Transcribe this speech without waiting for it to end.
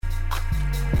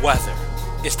Whether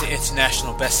it's the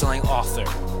international best-selling author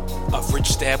of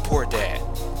Rich Dad Poor Dad,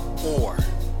 or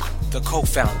the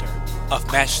co-founder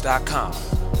of Match.com,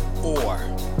 or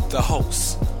the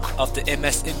host of the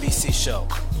MSNBC show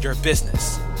Your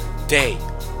Business, they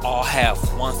all have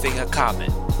one thing in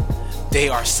common. They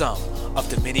are some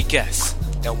of the many guests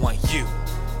that want you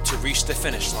to reach the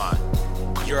finish line.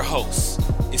 Your host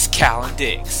is Callan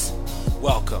Diggs.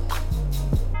 Welcome.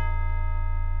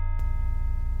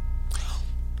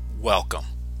 Welcome.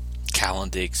 Callan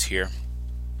Diggs here.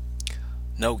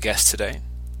 No guest today.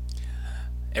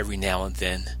 Every now and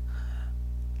then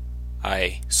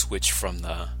I switch from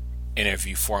the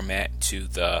interview format to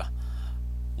the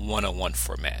one-on-one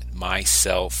format.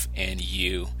 Myself and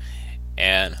you.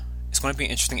 And it's going to be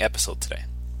an interesting episode today.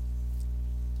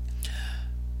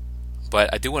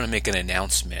 But I do want to make an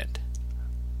announcement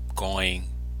going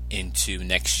into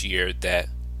next year that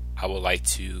I would like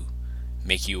to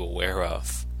make you aware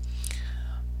of.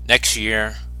 Next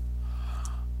year,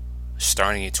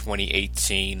 starting in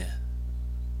 2018,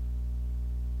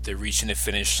 the Reaching the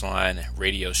Finish Line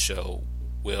radio show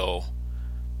will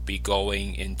be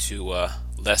going into a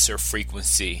lesser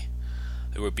frequency.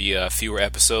 There will be fewer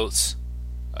episodes.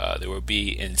 There will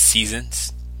be in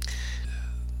seasons.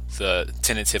 The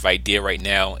tentative idea right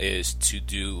now is to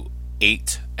do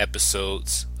 8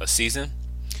 episodes a season.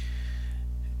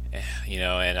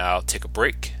 And I'll take a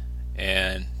break.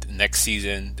 And the next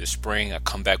season, the spring, I'll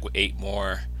come back with 8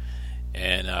 more.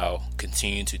 And I'll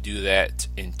continue to do that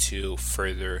until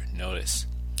further notice.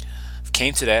 I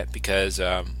came to that because,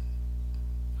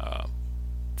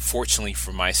 fortunately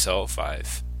for myself,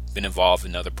 I've been involved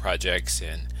in other projects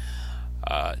and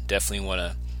definitely want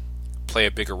to play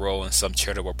a bigger role in some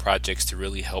charitable projects to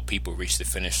really help people reach the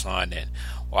finish line. And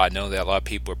while I know that a lot of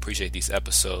people appreciate these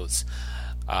episodes,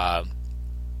 out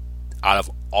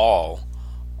of all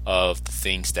of the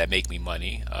things that make me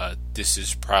money, this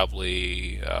is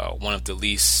probably one of the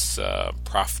least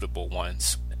profitable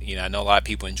ones. I know a lot of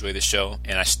people enjoy the show,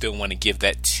 and I still want to give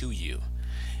that to you.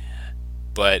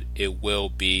 But it will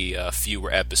be fewer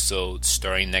episodes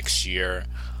starting next year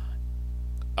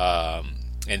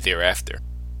and thereafter.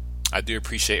 I do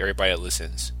appreciate everybody that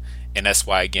listens, and that's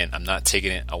why, again, I'm not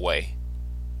taking it away.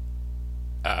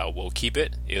 We'll keep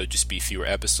it. It'll just be fewer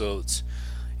episodes.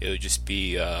 It'll just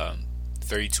be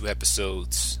 32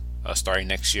 episodes starting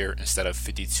next year instead of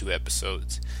 52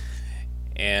 episodes.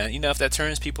 And, if that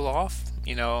turns people off,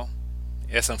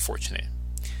 it's unfortunate.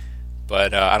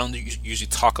 But I don't usually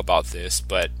talk about this,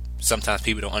 but sometimes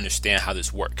people don't understand how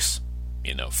this works.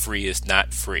 Free is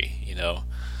not free.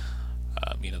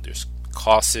 There's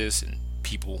costs and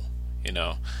people,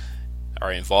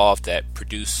 are involved that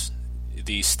produce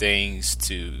these things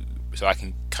so I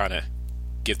can kind of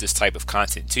give this type of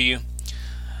content to you,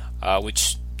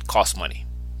 which costs money.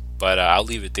 But I'll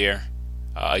leave it there.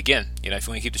 Again, if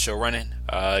you want to keep the show running,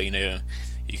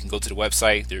 you can go to the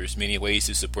website. There's many ways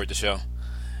to support the show.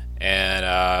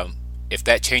 And if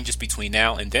that changes between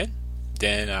now and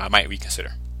then I might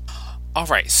reconsider. All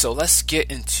right, so let's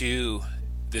get into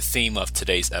the theme of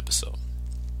today's episode.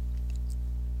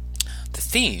 The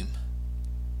theme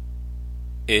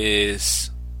is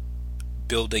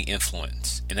building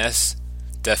influence, and that's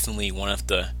definitely one of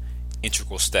the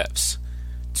integral steps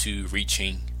to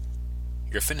reaching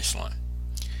your finish line.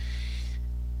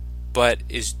 But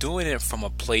it's doing it from a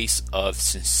place of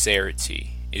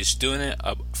sincerity. It's doing it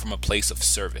from a place of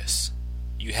service.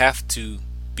 You have to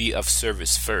be of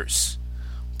service first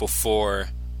before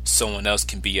someone else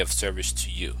can be of service to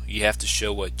you. You have to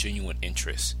show a genuine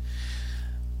interest.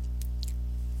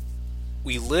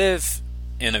 We live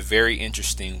in a very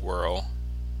interesting world,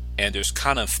 and there's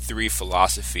kind of 3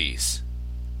 philosophies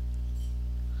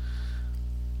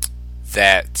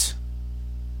that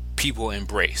people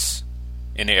embrace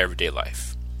in their everyday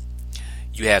life.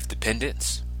 You have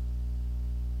dependence,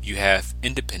 you have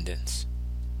independence,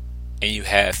 and you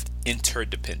have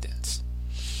interdependence.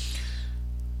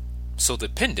 So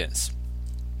dependence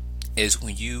is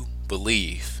when you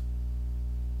believe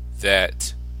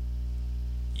that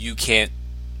you can't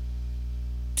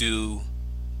do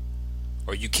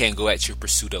or you can't go at your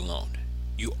pursuit alone.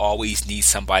 You always need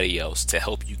somebody else to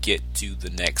help you get to the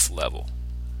next level.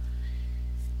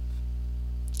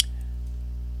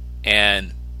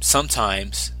 And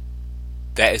sometimes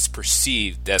that is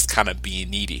perceived as kind of being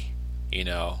needy.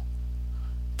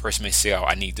 Person may say,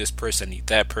 I need this person, I need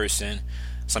that person.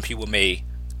 Some people may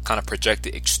kind of project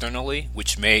it externally,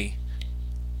 which may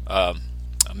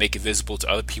make it visible to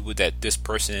other people that this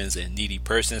person is a needy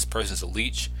person, this person is a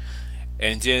leech.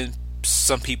 And then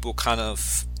some people kind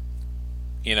of,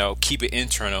 keep it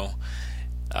internal,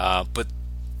 but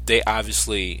they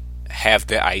obviously have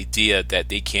the idea that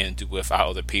they can do without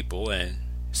other people, and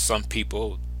some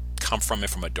people come from it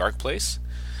from a dark place,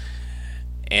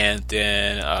 and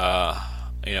then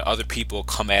other people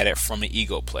come at it from an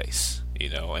ego place,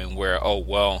 and where, oh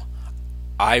well,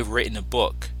 I've written a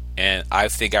book and I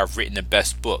think I've written the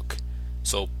best book,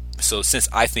 so since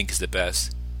I think it's the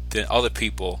best, then other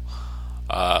people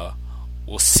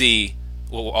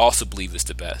will also believe it's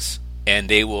the best, and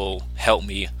they will help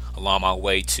me along my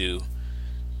way to,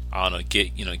 I don't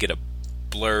know, get a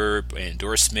blurb, an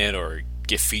endorsement, or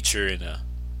get featured in a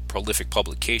prolific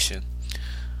publication.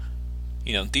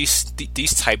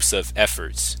 These types of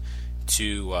efforts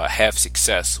to have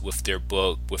success with their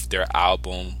book, with their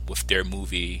album, with their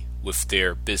movie, with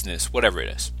their business, whatever it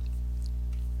is.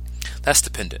 That's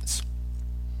dependence.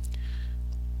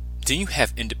 Then you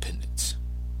have independence,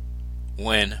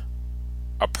 when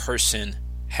a person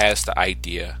has the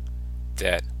idea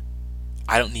that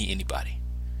I don't need anybody.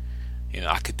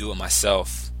 I could do it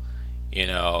myself.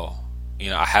 I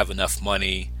have enough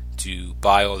money to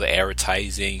buy all the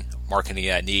advertising,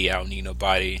 marketing I need. I don't need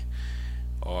nobody.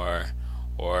 Or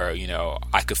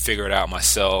I could figure it out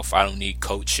myself. I don't need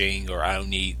coaching, or I don't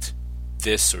need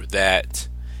this or that.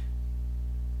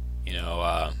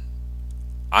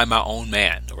 I'm my own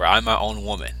man, or I'm my own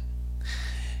woman.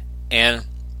 And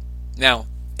now,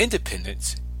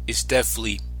 independence is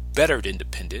definitely better than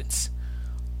dependence,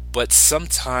 but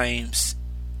sometimes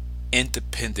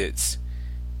independence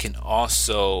can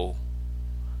also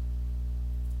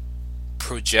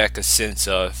project a sense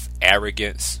of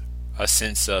arrogance, a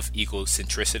sense of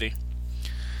egocentricity.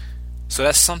 So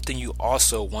that's something you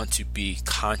also want to be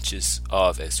conscious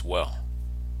of as well.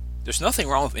 There's nothing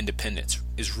wrong with independence.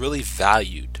 It's really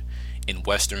valued in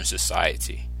Western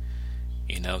society.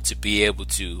 To be able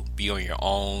to be on your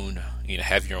own,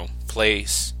 have your own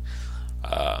place,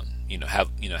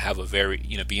 have a very,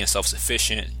 being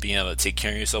self-sufficient, being able to take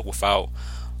care of yourself without,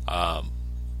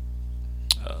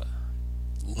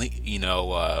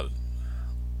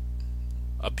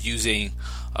 abusing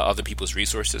other people's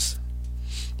resources.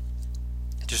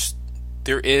 Just,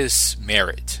 there is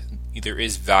merit, there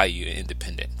is value in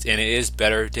independence, and it is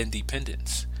better than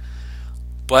dependence.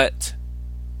 But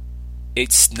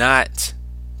it's not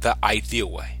the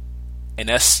ideal way. And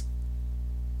that's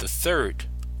the third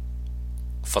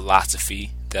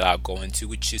philosophy that I'll go into,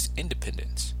 which is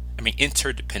interdependence.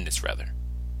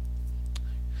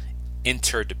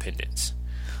 Interdependence,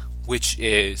 which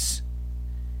is,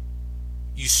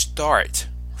 you start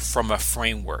from a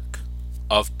framework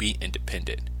of being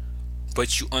independent,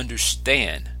 but you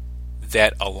understand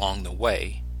that along the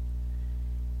way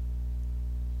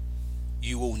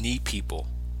you will need people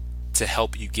to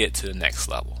help you get to the next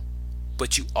level.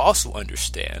 But you also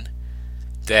understand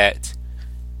that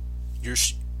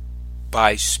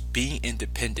by being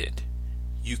independent,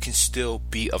 you can still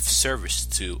be of service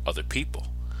to other people.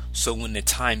 So when the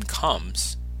time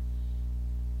comes,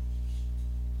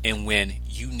 and when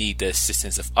you need the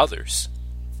assistance of others,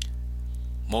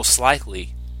 most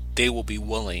likely they will be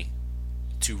willing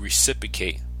to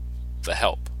reciprocate the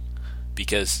help,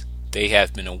 because they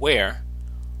have been aware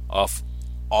of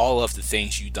all of the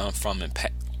things you've done for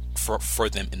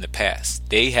them in the past.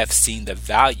 They have seen the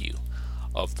value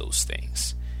of those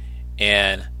things,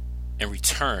 and in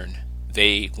return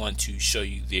they want to show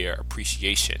you their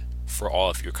appreciation for all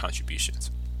of your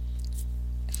contributions.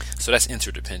 So that's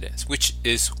interdependence, which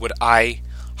is what I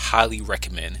highly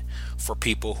recommend for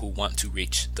people who want to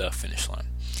reach the finish line.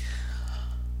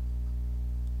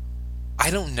 I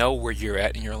don't know where you're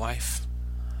at in your life.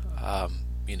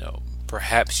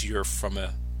 Perhaps you're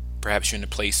in a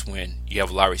place when you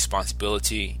have a lot of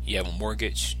responsibility, you have a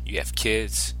mortgage, you have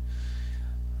kids,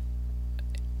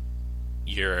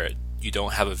 you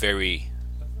don't have a very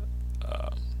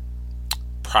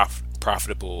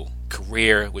profitable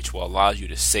career, which will allow you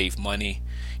to save money.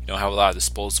 You don't have a lot of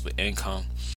disposable income.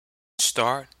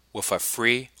 Start with a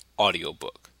free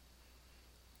audiobook.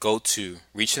 Go to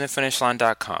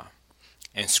reachingthefinishline.com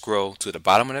and scroll to the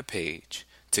bottom of the page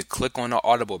to click on the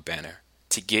Audible banner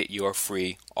to get your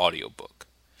free audiobook.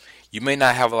 You may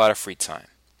not have a lot of free time,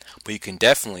 but you can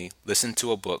definitely listen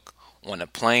to a book on a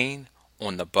plane,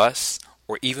 on the bus,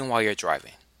 or even while you're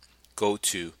driving. Go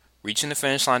to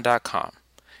reachingthefinishline.com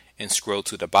and scroll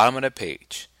to the bottom of the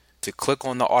page to click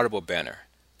on the Audible banner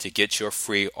to get your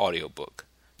free audiobook.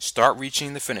 Start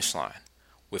reaching the finish line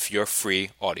with your free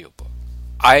audiobook.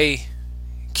 I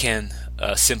can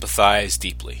sympathize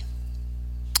deeply,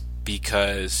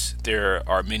 because there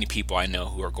are many people I know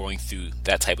who are going through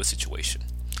that type of situation.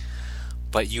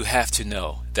 But you have to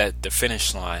know that the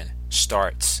finish line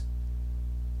starts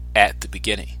at the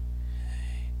beginning.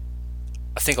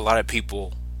 think a lot of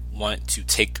people want to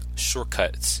take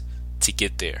shortcuts to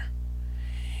get there,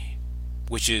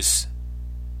 which is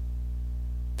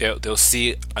they'll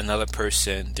see another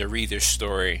person, they'll read their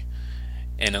story,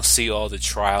 and they'll see all the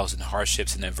trials and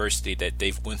hardships and adversity that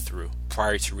they've went through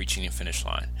prior to reaching the finish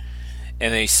line.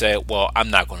 And they say, well, I'm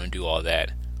not going to do all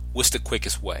that. What's the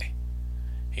quickest way?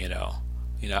 You know,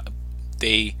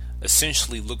 they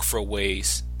essentially look for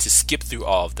ways to skip through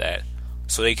all of that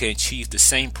so they can achieve the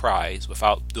same prize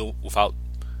without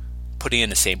putting in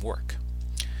the same work.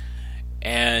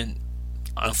 And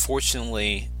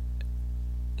unfortunately,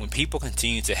 when people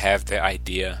continue to have that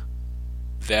idea,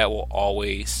 that will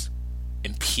always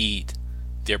impede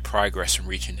their progress in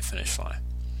reaching the finish line.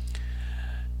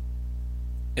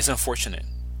 It's unfortunate,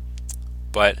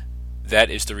 but that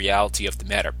is the reality of the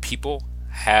matter. People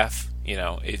have,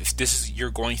 if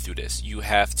you're going through this, you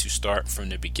have to start from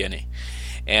the beginning.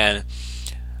 And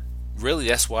really,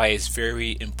 that's why it's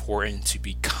very important to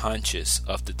be conscious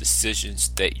of the decisions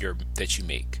that you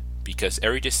make, because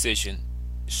every decision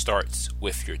starts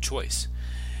with your choice.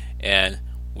 And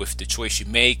with the choice you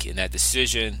make in that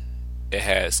decision, it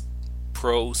has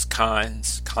pros,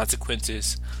 cons,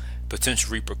 consequences,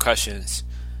 potential repercussions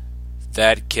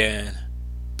that can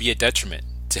be a detriment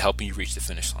to helping you reach the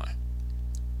finish line.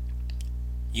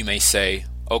 You may say,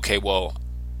 okay, well,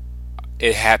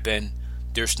 it happened.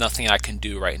 There's nothing I can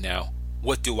do right now.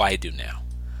 What do I do now?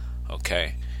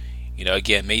 Okay.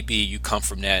 Again, maybe you come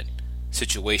from that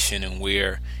situation and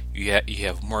where you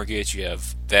have a mortgage, you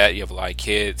have a lot of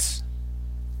kids,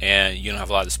 and you don't have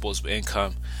a lot of disposable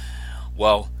income.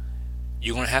 Well,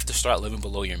 you're going to have to start living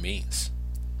below your means.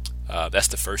 That's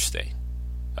the first thing.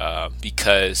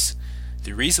 Because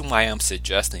the reason why I'm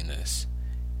suggesting this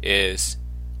is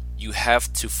you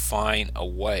have to find a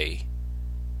way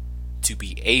to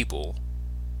be able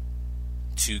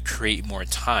to create more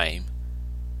time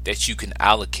that you can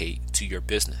allocate to your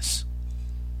business.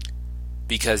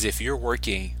 Because if you're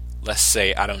working, let's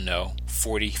say,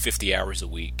 40, 50 hours a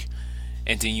week,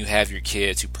 and then you have your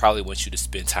kids who probably want you to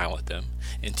spend time with them,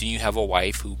 and then you have a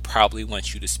wife who probably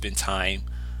wants you to spend time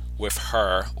with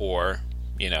her or,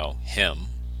 him,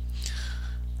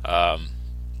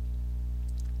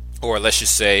 or let's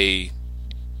just say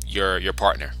your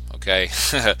partner. Okay,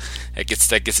 that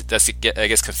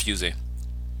gets confusing.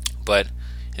 But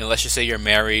let's just say you're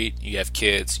married, you have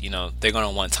kids. They're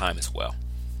gonna want time as well.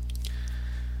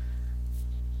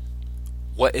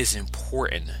 What is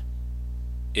important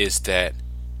is that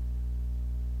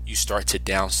you start to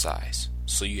downsize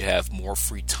so you have more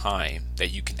free time that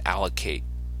you can allocate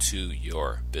to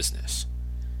your business.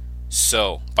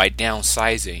 So by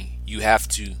downsizing, you have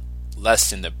to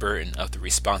lessen the burden of the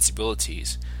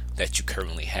responsibilities that you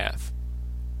currently have.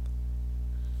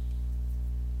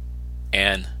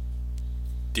 And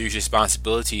these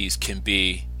responsibilities can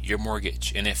be your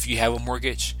mortgage. And if you have a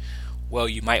mortgage, well,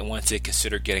 you might want to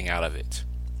consider getting out of it.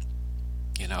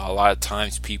 A lot of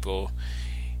times people,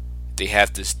 they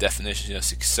have this definition of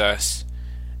success,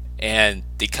 and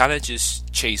they kind of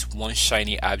just chase one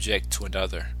shiny object to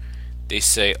another. They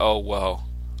say, oh, well,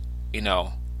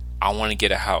 I want to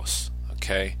get a house,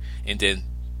 okay? And then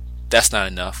that's not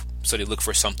enough, so they look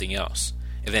for something else.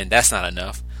 And then that's not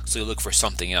enough, so they look for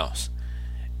something else.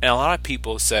 And a lot of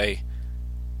people say,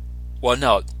 well,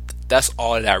 no, that's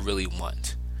all that I really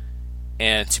want.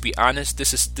 And to be honest,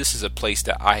 this is a place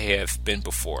that I have been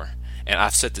before, and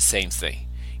I've said the same thing.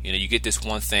 You get this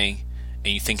one thing,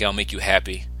 and you think it'll make you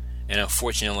happy, and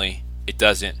unfortunately, it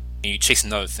doesn't, and you chase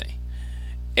another thing.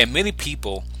 And many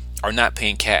people are not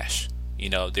paying cash.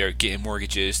 They're getting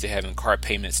mortgages, they're having car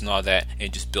payments and all that, and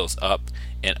it just builds up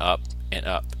and up and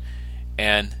up.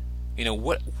 And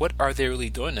what are they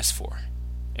really doing this for?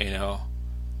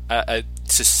 A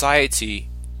society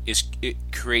it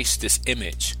creates this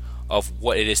image of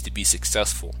what it is to be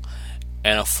successful,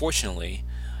 and unfortunately,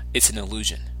 it's an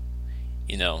illusion.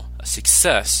 A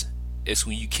success is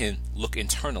when you can look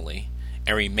internally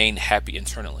and remain happy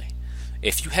internally.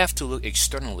 If you have to look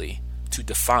externally to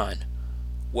define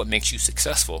what makes you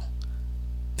successful,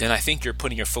 then I think you're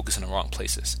putting your focus in the wrong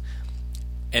places.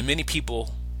 And many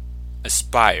people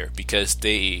aspire because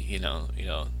they,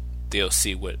 they'll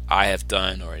see what I have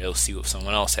done, or they'll see what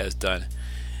someone else has done,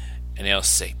 and they'll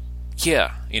say,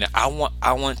 yeah, I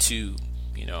want to,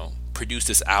 produce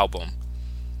this album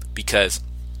because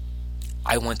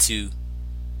I want to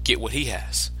get what he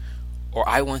has, or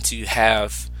I want to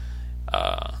have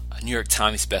a New York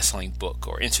Times bestselling book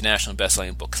or international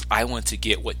bestselling book because I want to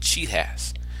get what she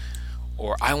has,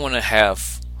 or I want to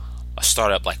have a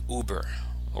startup like Uber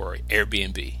or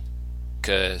Airbnb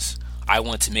because I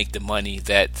want to make the money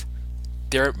that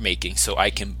they're making so I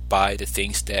can buy the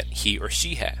things that he or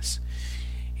she has.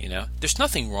 There's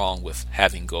nothing wrong with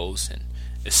having goals and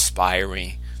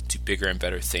aspiring to bigger and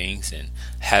better things and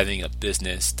having a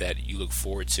business that you look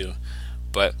forward to.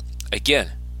 But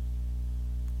again,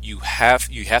 you have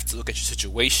to look at your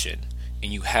situation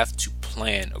and you have to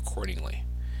plan accordingly.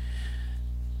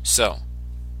 So,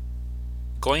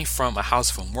 going from a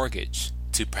house with a mortgage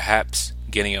to perhaps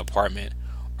getting an apartment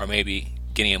or maybe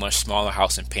getting a much smaller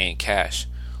house and paying cash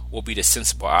will be the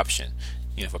sensible option.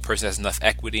 If a person has enough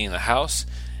equity in the house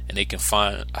and they can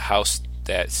find a house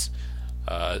that's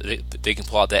they can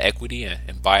pull out that equity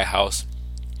and buy a house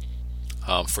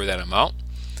for that amount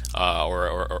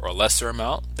or a lesser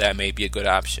amount, that may be a good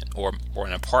option, or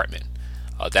an apartment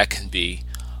that can be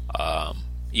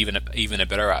even a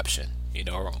better option.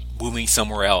 Or moving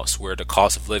somewhere else where the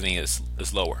cost of living is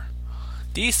lower.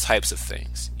 These types of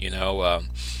things. I know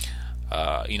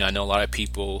a lot of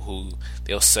people who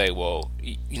they'll say, well,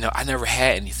 I never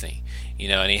had anything. And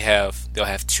they'll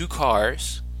have 2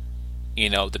 cars.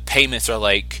 The payments are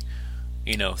like,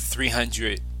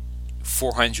 $300,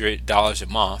 $400 a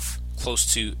month,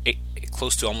 close to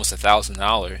almost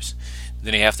 $1,000.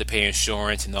 Then they have to pay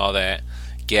insurance and all that,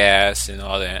 gas and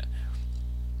all that.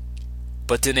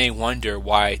 But then they wonder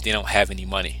why they don't have any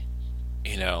money.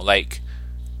 Like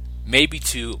maybe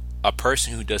to a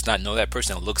person who does not know that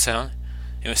person that looks at them,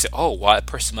 and they say, oh, well, that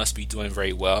person must be doing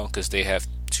very well because they have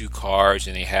 2 cars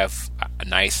and they have a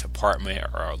nice apartment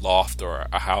or a loft or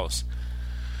a house.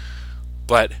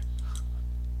 But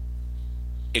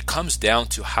it comes down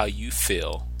to how you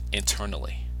feel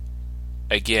internally.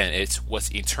 Again, it's what's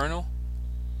internal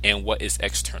and what is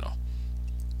external.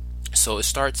 So it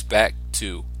starts back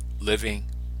to living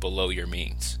below your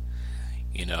means.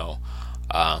 You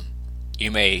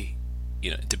may,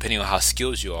 depending on how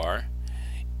skilled you are,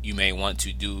 you may want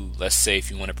to do, let's say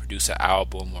if you want to produce an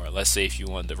album, or let's say if you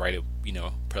want to write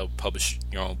publish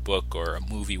your own book or a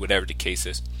movie, whatever the case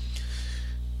is.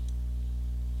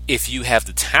 If you have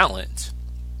the talent,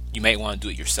 you may want to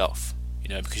do it yourself,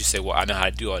 because you say, well, I know how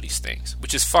to do all these things,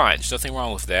 which is fine. There's nothing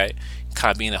wrong with that.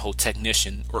 Kind of being a whole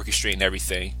technician, orchestrating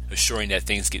everything, assuring that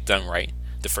things get done right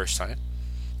the first time,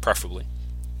 preferably.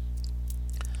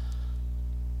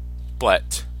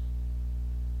 But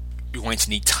you're going to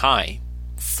need time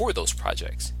for those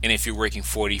projects. And if you're working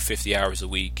 40, 50 hours a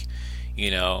week,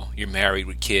 you're married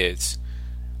with kids,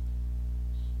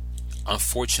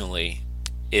 unfortunately,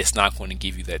 it's not going to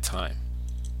give you that time.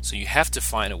 So you have to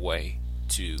find a way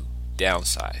to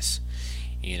downsize.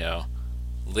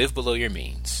 Live below your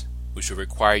means, which will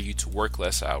require you to work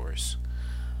less hours,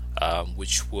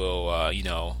 which will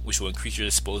increase your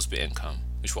disposable income,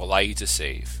 which will allow you to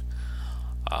save.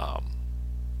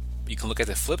 You can look at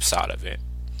the flip side of it,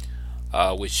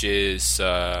 which is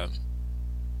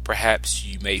perhaps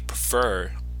you may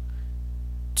prefer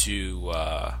to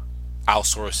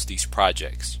outsource these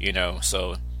projects.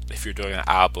 So if you're doing an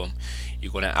album,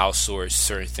 you're going to outsource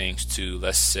certain things to,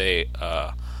 let's say,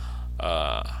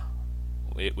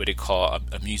 what they call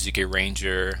a music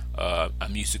arranger, a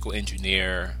musical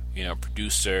engineer,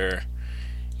 producer,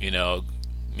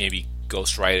 maybe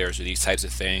ghostwriters or these types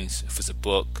of things. If it's a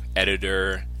book,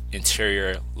 editor,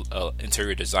 interior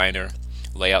designer,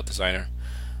 layout designer,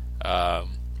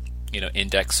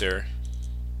 indexer.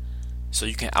 So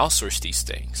you can outsource these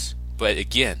things. But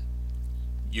again,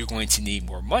 you're going to need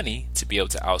more money to be able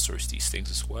to outsource these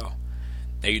things as well.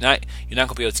 Now you're not going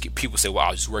to be able to get people to say, "Well,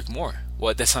 I'll just work more."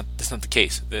 Well, that's not the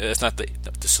case. That's not the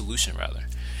solution. Rather,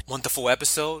 want the full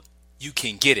episode? You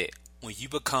can get it when you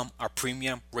become our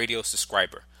premium radio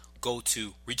subscriber. Go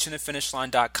to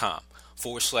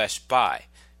reachingthefinishline.com/buy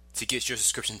to get your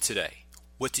subscription today.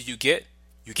 What do you get?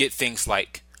 You get things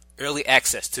like early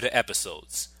access to the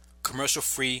episodes,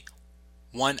 commercial-free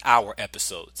 1-hour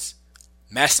episodes,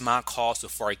 mastermind calls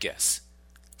with our guests,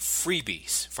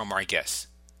 freebies from our guests,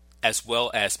 as well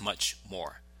as much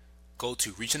more. Go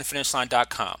to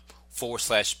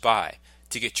reachingthefinishline.com/buy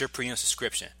to get your premium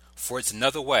subscription, for it's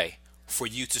another way for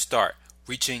you to start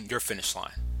reaching your finish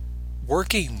line.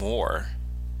 Working more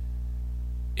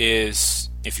is,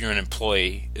 if you're an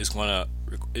employee, is going to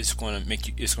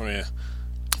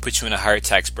put you in a higher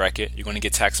tax bracket. You're going to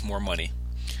get taxed more money,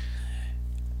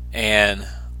 and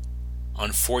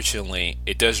unfortunately,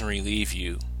 it doesn't relieve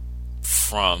you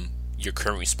from your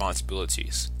current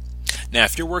responsibilities. Now,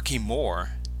 if you're working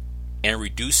more and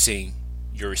reducing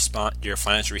your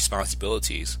financial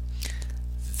responsibilities,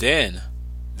 then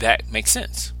that makes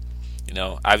sense.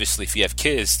 Obviously, if you have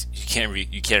kids, you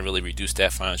can't really reduce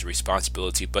that financial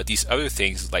responsibility. But these other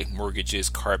things like mortgages,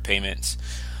 car payments,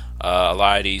 a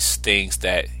lot of these things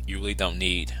that you really don't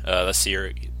need. Let's say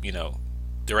you're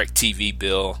direct TV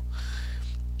bill,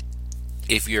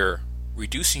 if you're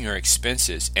reducing your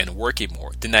expenses and working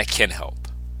more, then that can help.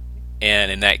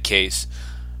 And in that case,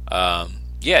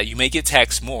 you may get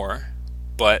taxed more,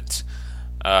 but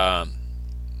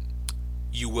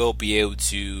you will be able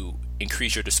to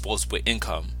increase your disposable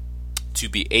income to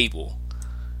be able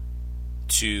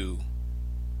to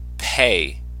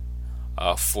pay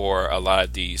for a lot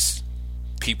of these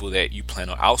people that you plan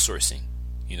on outsourcing,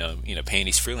 paying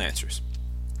these freelancers.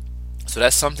 So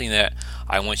that's something that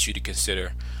I want you to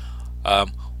consider.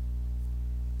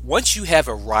 Once you have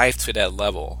arrived to that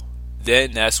level,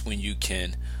 then that's when you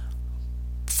can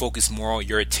focus more on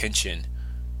your attention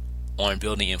on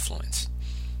building influence.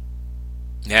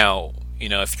 Now,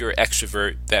 if you're an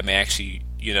extrovert, that may actually,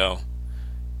 you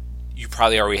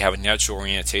probably already have a natural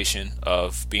orientation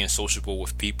of being sociable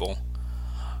with people.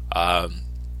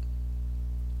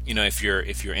 If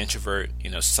you're an introvert,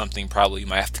 something probably you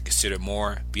might have to consider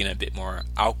more, being a bit more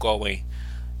outgoing.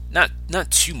 Not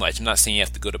too much. I'm not saying you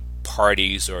have to go to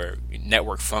parties or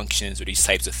network functions or these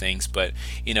types of things, but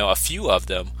a few of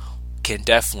them can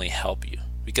definitely help you,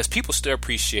 because people still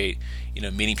appreciate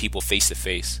meeting people face to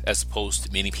face as opposed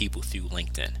to meeting people through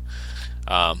LinkedIn.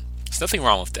 There's nothing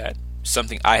wrong with that.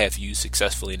 Something I have used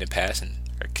successfully in the past and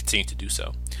I continue to do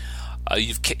so.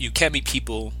 You can meet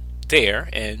people there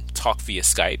and talk via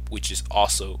Skype, which is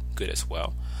also good as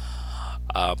well.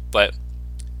 But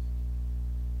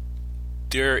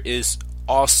there is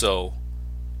also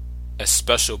a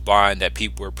special bond that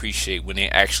people appreciate when they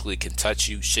actually can touch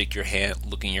you, shake your hand,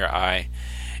 look in your eye.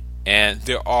 And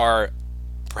there are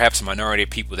perhaps a minority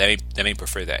of people that may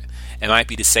prefer that. It might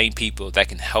be the same people that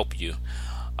can help you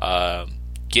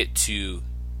get to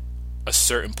a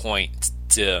certain point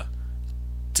to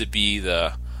be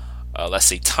the let's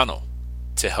say tunnel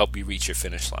to help you reach your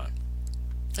finish line.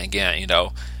 Again,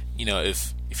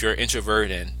 if you're an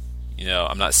introvert, and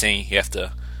I'm not saying you have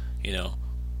to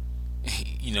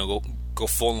go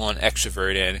full on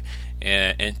extrovert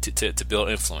and to build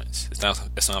influence.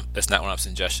 That's not what I'm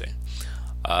suggesting.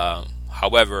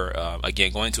 However,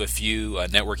 again, going to a few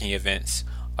networking events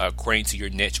according to your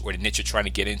niche or the niche you're trying to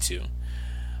get into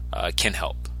can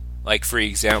help. Like, for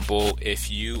example, if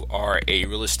you are a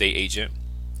real estate agent,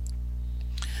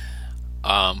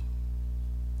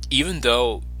 even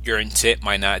though your intent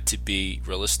might not to be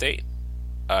real estate,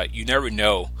 you never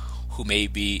know who may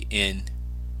be in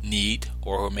need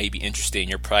or who may be interested in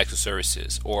your products or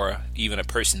services, or even a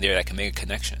person there that can make a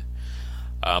connection.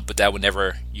 But that would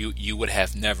never, you would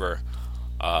have never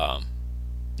known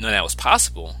that was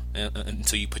possible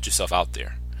until you put yourself out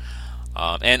there.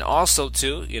 And also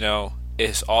too,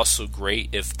 it's also great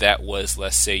if that was,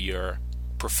 let's say, your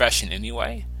profession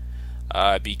anyway,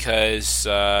 because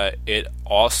it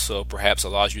also perhaps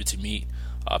allows you to meet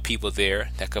people there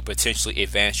that could potentially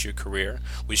advance your career,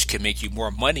 which can make you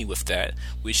more money with that,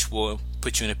 which will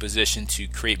put you in a position to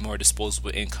create more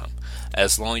disposable income,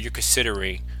 as long as you're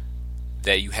considering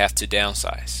that you have to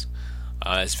downsize.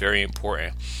 It's very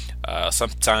important.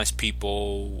 Sometimes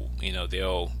people,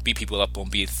 they'll beat people up on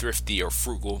being thrifty or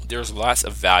frugal. There's lots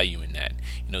of value in that.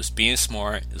 It's being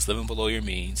smart, it's living below your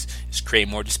means, it's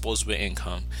creating more disposable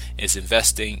income, it's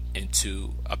investing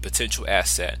into a potential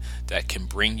asset that can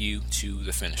bring you to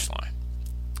the finish line.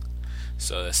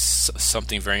 So that's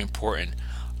something very important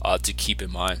to keep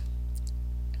in mind.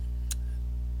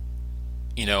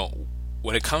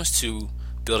 When it comes to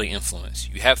building influence,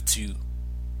 you have to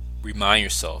remind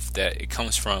yourself that it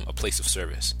comes from a place of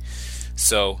service.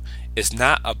 So it's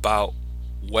not about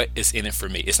what is in it for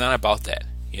me. It's not about that.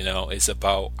 It's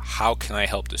about how can I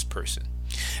help this person.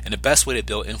 And the best way to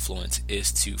build influence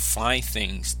is to think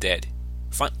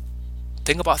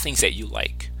about things that you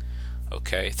like.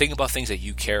 Okay? Think about things that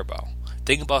you care about.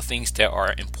 Think about things that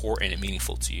are important and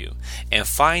meaningful to you. And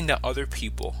find the other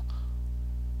people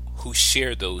who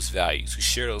share those values, who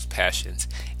share those passions,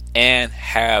 and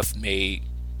have made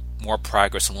more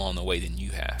progress along the way than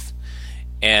you have.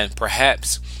 And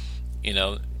perhaps,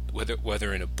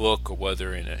 whether in a book or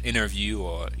whether in an interview,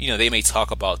 or they may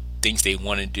talk about things they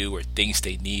want to do or things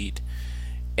they need,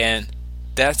 and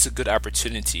that's a good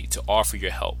opportunity to offer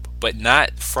your help, but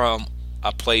not from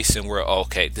a place in where,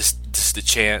 okay, this is the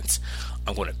chance.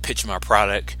 I'm going to pitch my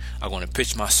product. I'm going to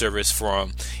pitch my service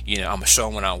from, I'm going to show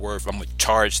him what I'm worth. I'm going to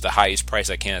charge the highest price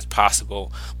I can as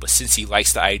possible. But since he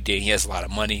likes the idea, he has a lot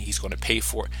of money, he's going to pay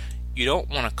for it. You don't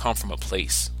want to come from a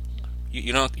place.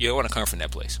 You don't want to come from that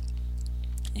place.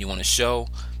 You want to show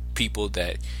people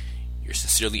that you're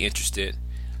sincerely interested.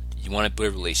 You want to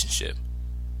build a relationship,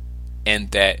 and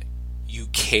that you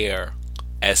care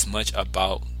as much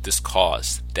about this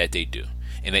cause that they do,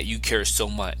 and that you care so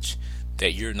much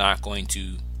that you're not going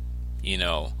to,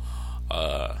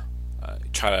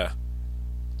 try to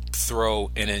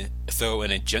throw an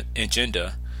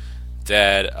agenda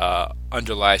that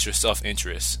underlies your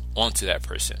self-interest onto that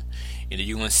person.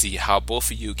 You want to see how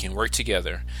both of you can work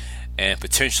together, and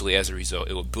potentially as a result,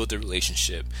 it will build the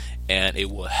relationship and it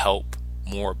will help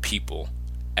more people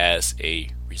as a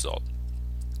result.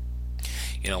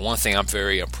 One thing I'm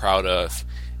very proud of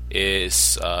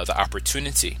is the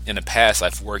opportunity. In the past,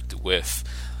 I've worked with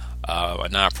a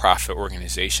nonprofit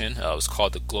organization. It was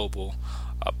called the Global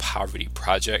Poverty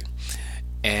Project,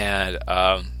 and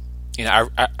I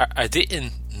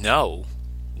didn't know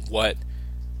what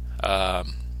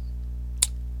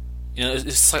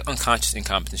it's like unconscious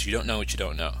incompetence. You don't know what you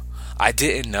don't know. I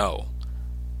didn't know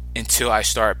until I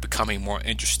started becoming more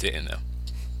interested in them.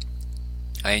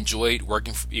 I enjoyed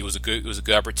working. It was a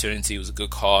good opportunity. It was a good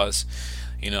cause.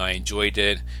 I enjoyed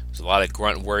it. It was a lot of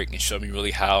grunt work and showed me really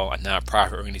how a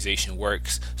nonprofit organization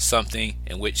works, something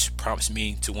in which prompts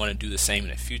me to want to do the same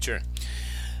in the future.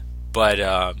 But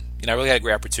I really had a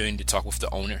great opportunity to talk with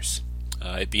the owners.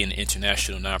 It being an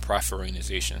international nonprofit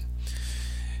organization.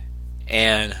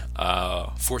 And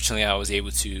fortunately, I was able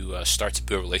to start to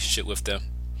build a relationship with them,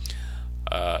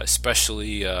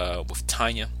 especially with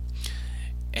Tanya.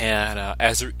 And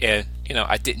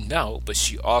I didn't know, but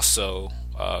she also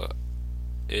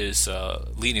is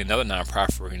leading another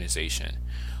nonprofit organization,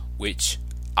 which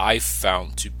I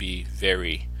found to be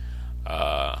very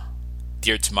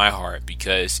dear to my heart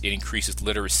because it increases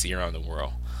literacy around the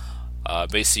world.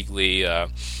 Basically,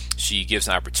 she gives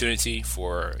an opportunity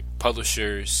for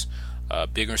publishers,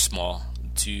 big or small,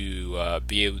 to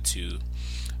be able to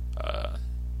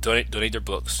donate their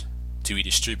books to be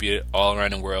distributed all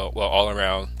around the world, all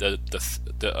around the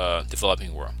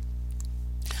developing world.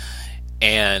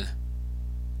 And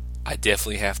I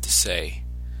definitely have to say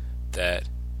that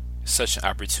such an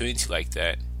opportunity like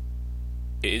that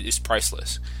is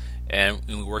priceless. And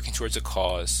we're working towards a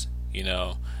cause,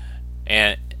 and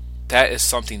that is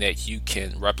something that you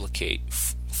can replicate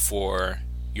for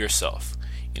yourself.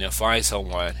 Find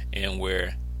someone and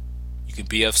where you can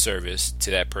be of service to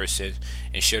that person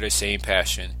and share the same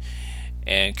passion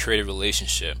and create a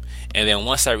relationship. And then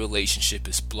once that relationship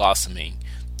is blossoming,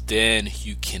 then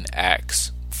you can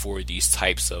ask for these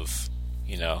types of,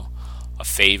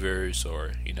 favors,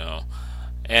 or,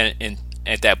 and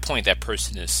at that point, that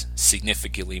person is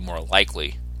significantly more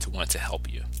likely to want to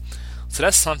help you. So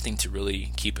that's something to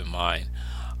really keep in mind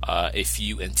if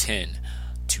you intend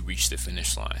to reach the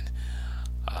finish line.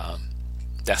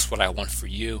 That's what I want for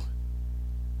you,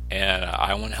 and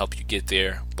I want to help you get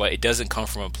there, but it doesn't come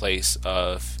from a place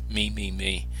of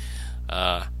me.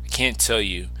 I can't tell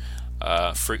you,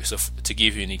 to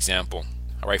give you an example,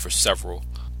 I write for several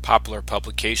popular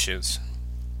publications: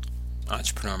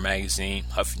 Entrepreneur Magazine,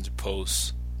 Huffington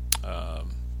Post,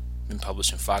 been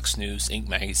published in Fox News, Inc.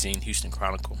 Magazine, Houston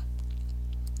Chronicle.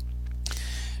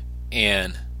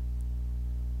 And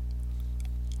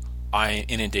I am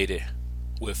inundated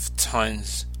with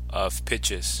tons of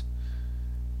pitches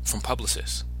from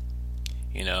publicists,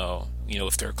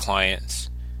 with their clients.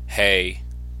 Hey,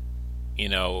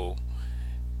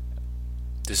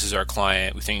 this is our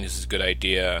client. We think this is a good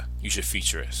idea. You should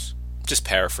feature us. Just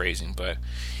paraphrasing, but,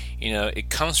 it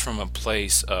comes from a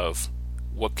place of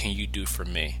what can you do for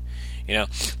me?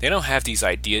 They don't have these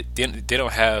ideas. They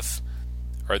don't have,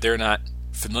 or they're not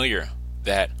familiar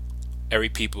that every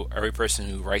person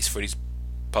who writes for these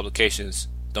publications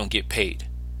don't get paid.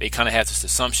 They kind of have this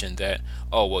assumption that,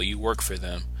 oh, well, you work for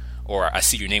them, or I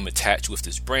see your name attached with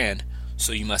this brand,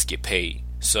 so you must get paid.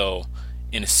 So,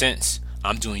 in a sense,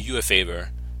 I'm doing you a favor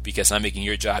because I'm making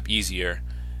your job easier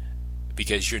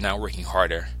because you're not working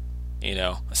harder.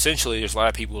 Essentially, there's a lot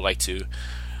of people who like to,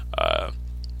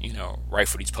 write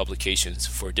for these publications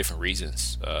for different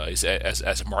reasons, as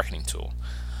a marketing tool.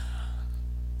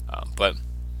 But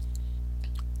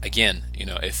again,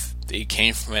 if they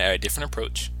came from a different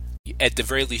approach, at the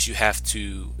very least, you have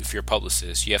to, if you're a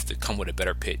publicist, you have to come with a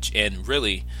better pitch. And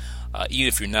really, even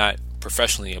if you're not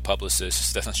professionally a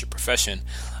publicist, that's not your profession,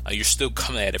 you're still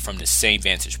coming at it from the same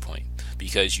vantage point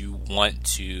because you want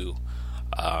to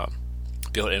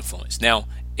build influence. Now,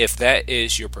 if that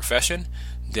is your profession,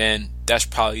 then that's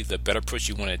probably the better approach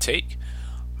you want to take.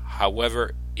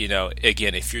 However,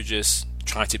 again, if you're just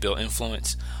trying to build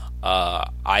influence,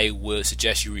 I would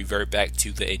suggest you revert back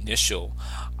to the initial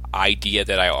idea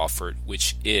that I offered,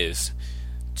 which is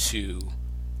to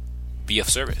be of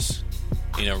service.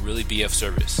 Really be of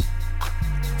service.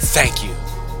 Thank you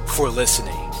for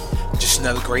listening. Just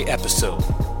another great episode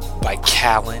by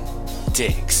Callan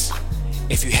Diggs.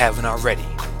 If you haven't already,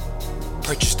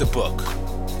 purchase the book,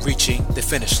 Reaching the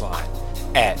Finish Line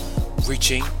at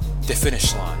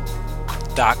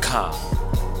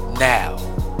reachingthefinishline.com. Now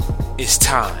it's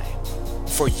time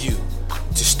for you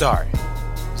to start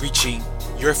reaching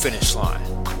your finish line.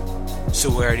 So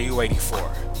what are you waiting for?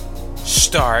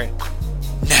 Start